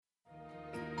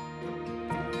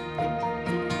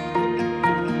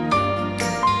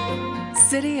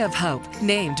City of Hope,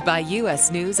 named by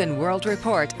U.S. News and World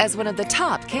Report as one of the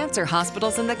top cancer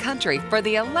hospitals in the country for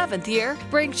the 11th year,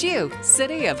 brings you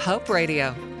City of Hope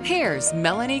Radio. Here's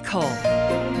Melanie Cole.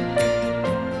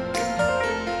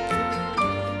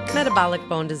 Metabolic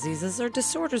bone diseases are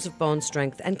disorders of bone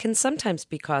strength and can sometimes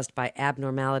be caused by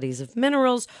abnormalities of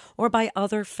minerals or by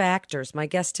other factors. My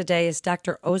guest today is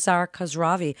Dr. Ozar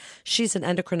Khosravi. She's an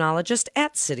endocrinologist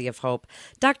at City of Hope.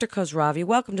 Dr. Khosravi,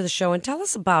 welcome to the show, and tell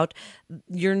us about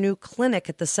your new clinic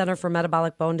at the Center for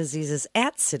Metabolic Bone Diseases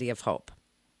at City of Hope.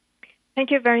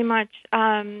 Thank you very much.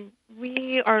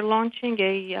 We are launching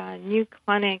a new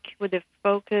clinic with a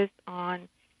focus on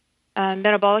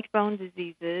metabolic bone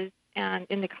diseases, and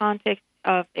in the context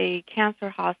of a cancer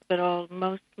hospital,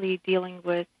 mostly dealing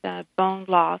with bone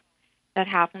loss that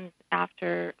happens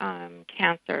after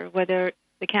cancer, whether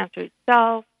the cancer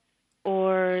itself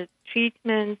or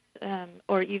treatments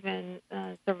or even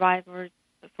survivors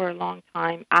for a long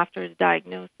time after the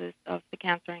diagnosis of the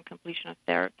cancer and completion of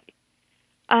therapy.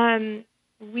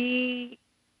 We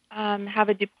have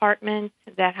a department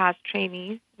that has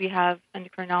trainees. We have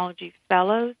endocrinology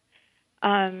fellows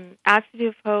at City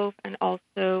of Hope and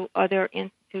also other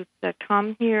institutes that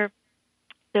come here.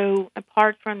 So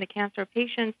apart from the cancer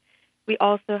patients, we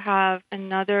also have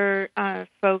another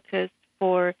focus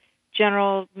for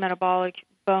general metabolic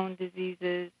bone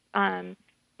diseases that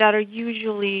are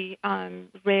usually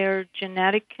rare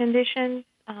genetic conditions,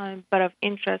 but of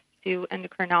interest to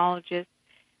endocrinologists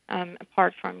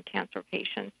apart from cancer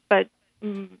patients. But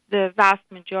the vast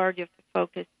majority of the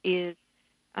focus is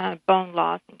bone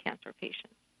loss in cancer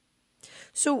patients.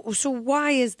 So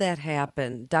why is that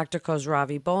happen, Dr.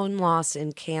 Khosravi? Bone loss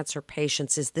in cancer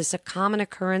patients, is this a common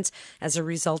occurrence as a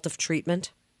result of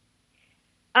treatment?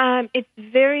 It's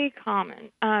very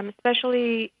common,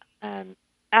 especially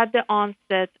at the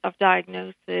onset of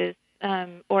diagnosis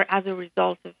or as a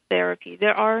result of therapy.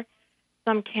 There are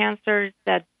some cancers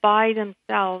that by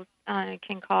themselves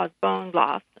can cause bone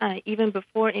loss, even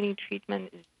before any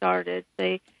treatment is started.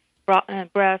 Say,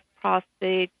 breast,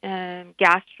 prostate,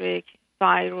 gastric,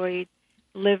 thyroid,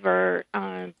 liver,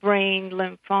 brain,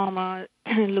 lymphoma,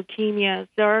 leukemia.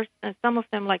 There are some of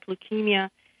them, like leukemia,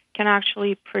 can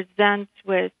actually present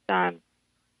with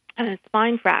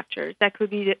spine fractures. That could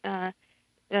be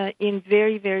in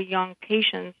very, very young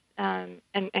patients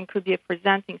and could be a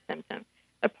presenting symptom.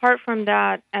 Apart from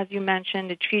that, as you mentioned,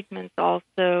 the treatments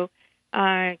also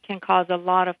can cause a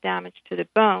lot of damage to the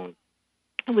bone,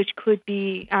 which could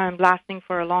be lasting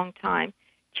for a long time.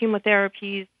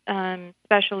 Chemotherapies,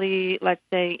 especially, let's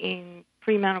say, in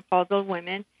premenopausal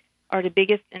women, are the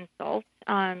biggest insult.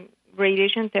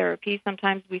 Radiation therapy,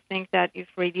 sometimes we think that if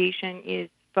radiation is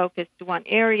focused to one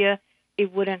area,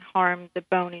 it wouldn't harm the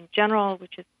bone in general,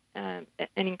 which is an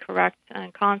incorrect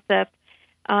concept.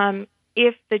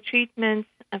 If the treatments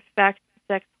affect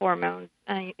sex hormones,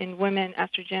 in women,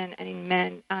 estrogen, and in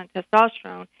men,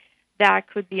 testosterone, that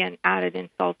could be an added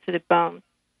insult to the bone.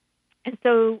 And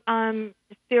so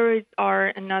steroids are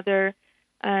another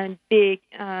big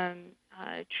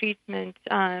treatment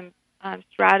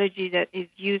strategy that is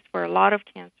used for a lot of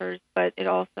cancers, but it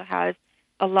also has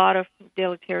a lot of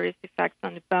deleterious effects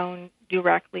on the bone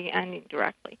directly and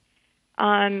indirectly.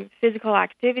 Physical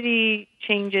activity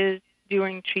changes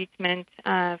during treatment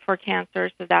for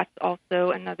cancer, so that's also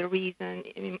another reason.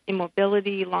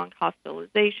 Immobility, long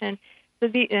hospitalization. So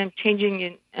the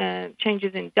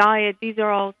changes in diet, these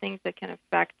are all things that can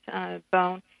affect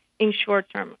bone in short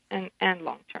term and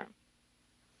long term.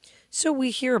 So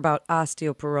we hear about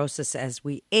osteoporosis as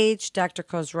we age, Dr.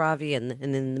 Khosravi, and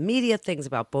in the media, things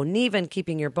about Boniva and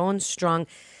keeping your bones strong.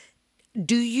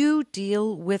 Do you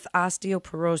deal with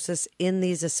osteoporosis in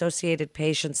these associated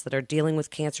patients that are dealing with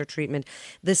cancer treatment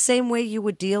the same way you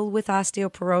would deal with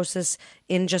osteoporosis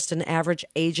in just an average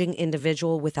aging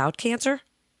individual without cancer?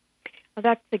 Well,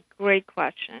 that's a great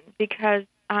question because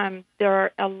there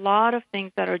are a lot of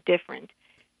things that are different.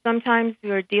 Sometimes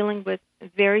we are dealing with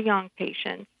very young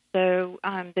patients, so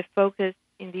the focus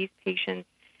in these patients,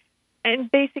 and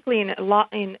basically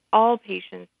in all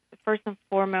patients, first and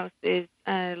foremost is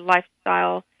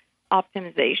lifestyle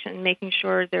optimization, making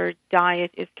sure their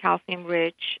diet is calcium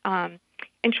rich, and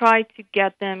try to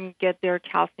get their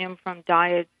calcium from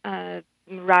diet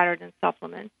rather than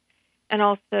supplements, and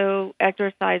also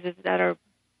exercises that are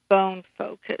bone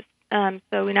focused.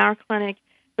 So in our clinic,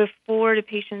 before the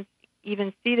patients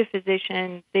even see the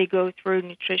physician, they go through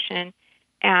nutrition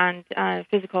and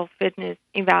physical fitness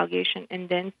evaluation, and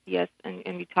then see us,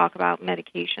 and we talk about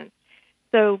medications.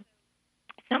 So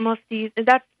some of these,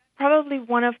 that's probably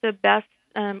one of the best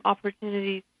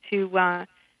opportunities to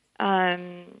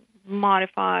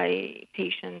modify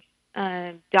patients'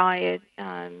 diet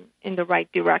in the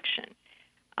right direction.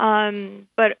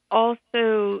 But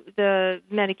also the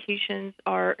medications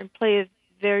play a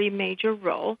very major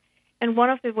role. And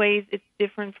one of the ways it's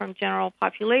different from general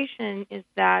population is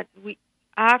that we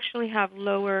actually have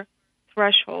lower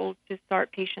thresholds to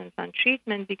start patients on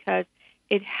treatment because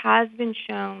it has been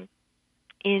shown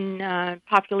in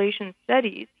population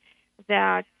studies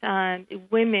that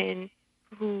women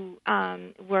who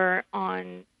were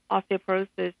on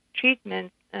osteoporosis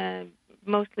treatments,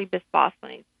 mostly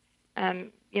bisphosphonates,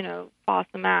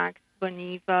 Fosamax,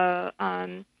 Boniva,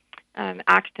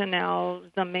 Actonel,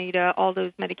 Zameda, all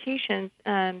those medications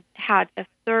had a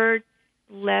third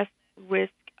less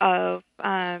risk of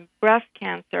breast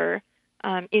cancer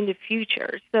in the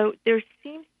future. So there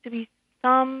seems to be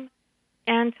some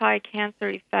anti-cancer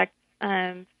effects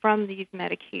from these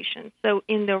medications. So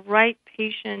in the right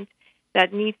patient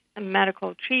that needs a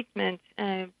medical treatment,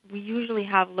 we usually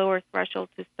have lower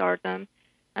thresholds to start them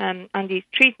on these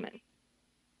treatments.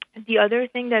 The other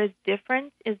thing that is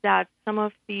different is that some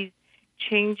of these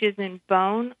changes in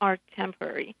bone are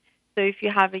temporary. So if you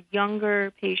have a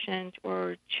younger patient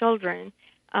or children,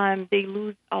 they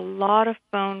lose a lot of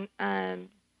bone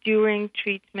during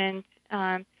treatment,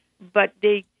 but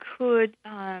they could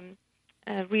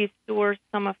restore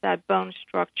some of that bone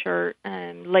structure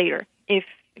later if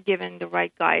given the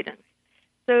right guidance.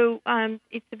 So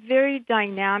it's a very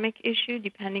dynamic issue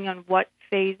depending on what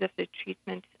phase of the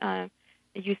treatment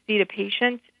you see the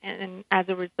patient, and as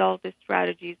a result, the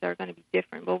strategies are going to be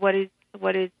different. But what is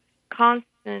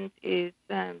constant is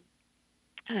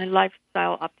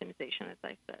lifestyle optimization, as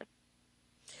I said.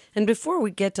 And before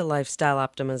we get to lifestyle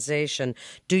optimization,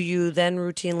 do you then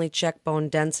routinely check bone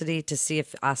density to see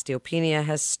if osteopenia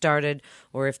has started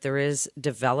or if there is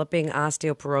developing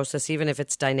osteoporosis, even if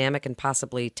it's dynamic and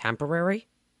possibly temporary?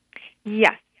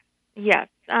 Yes.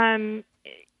 It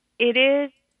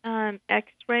is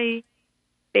X-ray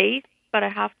based, but I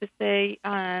have to say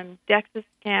DEXA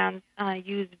scans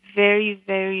use very,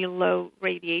 very low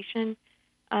radiation,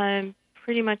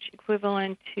 pretty much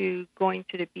equivalent to going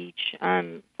to the beach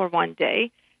for one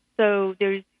day. So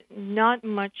there's not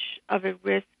much of a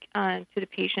risk to the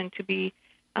patient to be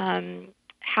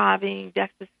having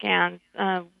DEXA scans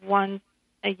once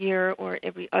a year or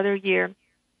every other year.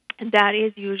 And that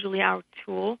is usually our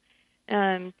tool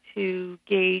to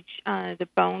gauge the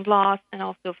bone loss and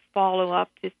also follow up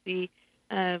to see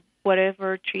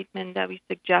whatever treatment that we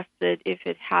suggested, if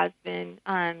it has been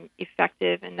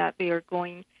effective and that we are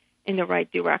going in the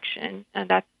right direction. And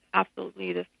that's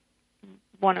absolutely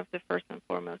one of the first and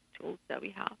foremost tools that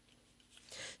we have.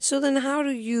 So then how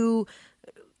do you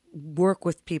work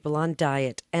with people on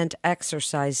diet and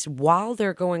exercise while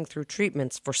they're going through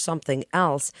treatments for something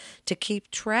else to keep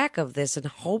track of this and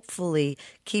hopefully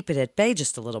keep it at bay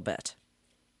just a little bit?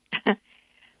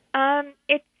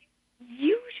 It's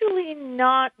usually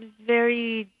not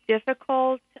very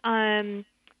difficult. The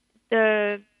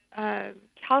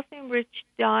calcium-rich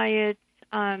diet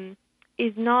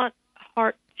is not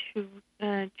hard to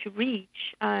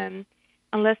reach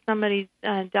unless somebody's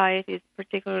diet is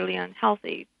particularly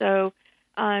unhealthy. So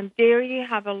dairy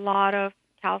have a lot of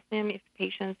calcium if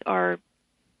patients are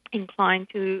inclined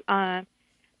to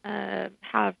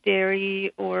have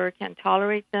dairy or can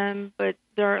tolerate them. But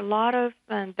there are a lot of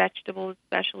vegetables,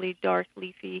 especially dark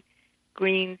leafy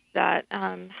greens, that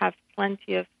have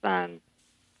plenty of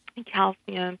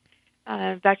calcium.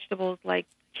 Vegetables like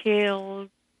kale,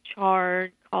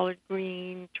 chard, collard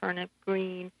green, turnip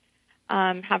green,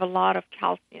 have a lot of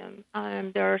calcium.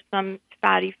 There are some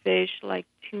fatty fish like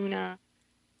tuna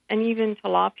and even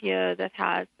tilapia that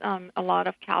has a lot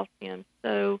of calcium.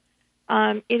 So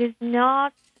it is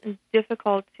not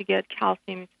difficult to get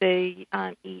calcium if they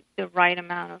eat the right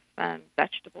amount of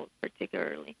vegetables,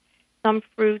 particularly. Some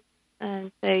fruits,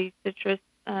 say citrus,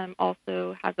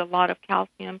 also has a lot of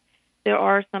calcium. There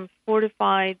are some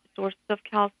fortified sources of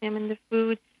calcium in the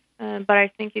food, but I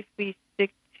think if we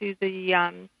stick to the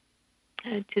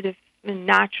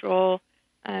natural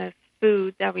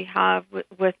food that we have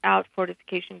without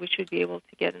fortification, we should be able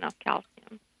to get enough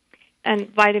calcium. And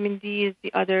vitamin D is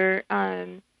the other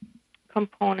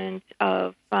component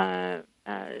of bone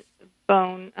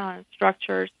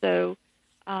structure. So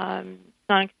sun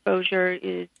exposure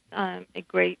is a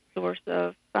great source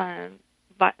of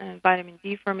vitamin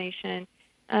D formation.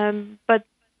 But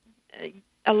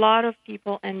a lot of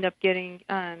people end up getting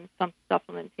some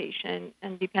supplementation,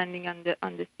 and depending on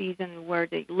the season where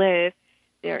they live,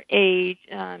 their age,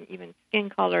 even skin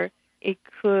color, it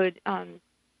could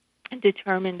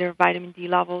determine their vitamin D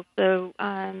levels. So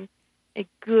a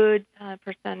good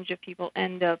percentage of people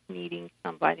end up needing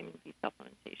some vitamin D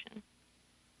supplementation.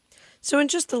 So in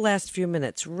just the last few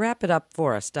minutes, wrap it up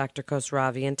for us, Dr.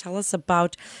 Khosravi, and tell us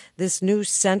about this new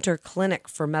center clinic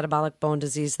for metabolic bone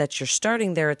disease that you're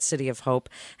starting there at City of Hope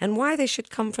and why they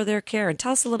should come for their care. And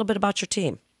tell us a little bit about your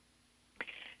team.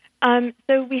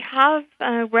 So we have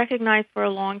recognized for a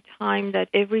long time that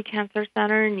every cancer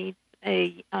center needs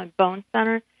a bone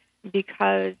center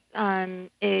because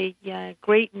a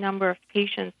great number of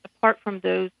patients, apart from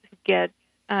those who get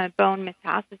bone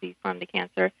metastases from the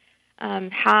cancer,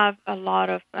 have a lot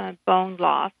of bone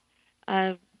loss,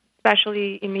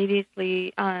 especially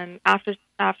immediately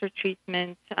after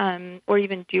treatment or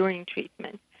even during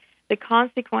treatment. The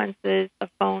consequences of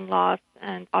bone loss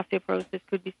and osteoporosis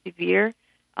could be severe.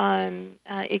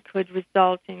 It could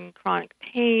result in chronic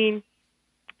pain,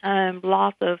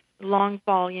 loss of lung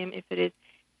volume if it is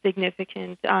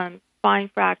significant, spine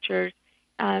fractures,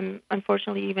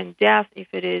 unfortunately even death if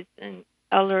it is an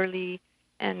elderly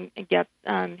and gets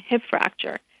hip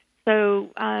fracture. So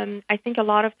I think a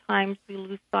lot of times we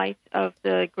lose sight of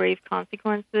the grave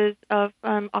consequences of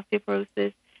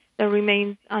osteoporosis that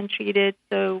remains untreated.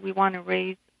 So we want to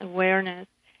raise awareness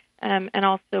and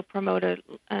also promote a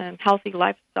healthy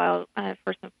lifestyle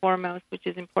first and foremost, which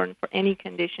is important for any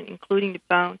condition, including the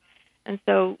bone. And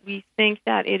so we think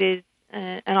that it is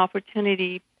an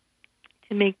opportunity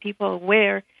to make people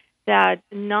aware that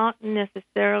not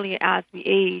necessarily as we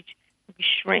age, we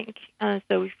shrink.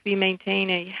 So if we maintain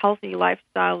a healthy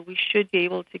lifestyle, we should be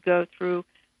able to go through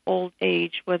old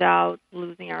age without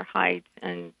losing our height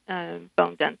and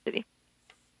bone density.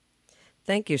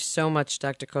 Thank you so much,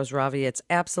 Dr. Khosravi. It's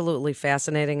absolutely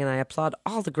fascinating, and I applaud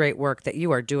all the great work that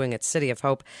you are doing at City of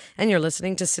Hope. And you're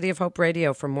listening to City of Hope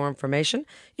Radio. For more information,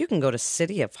 you can go to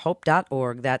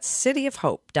cityofhope.org. That's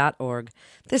cityofhope.org.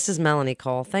 This is Melanie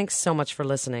Cole. Thanks so much for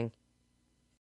listening.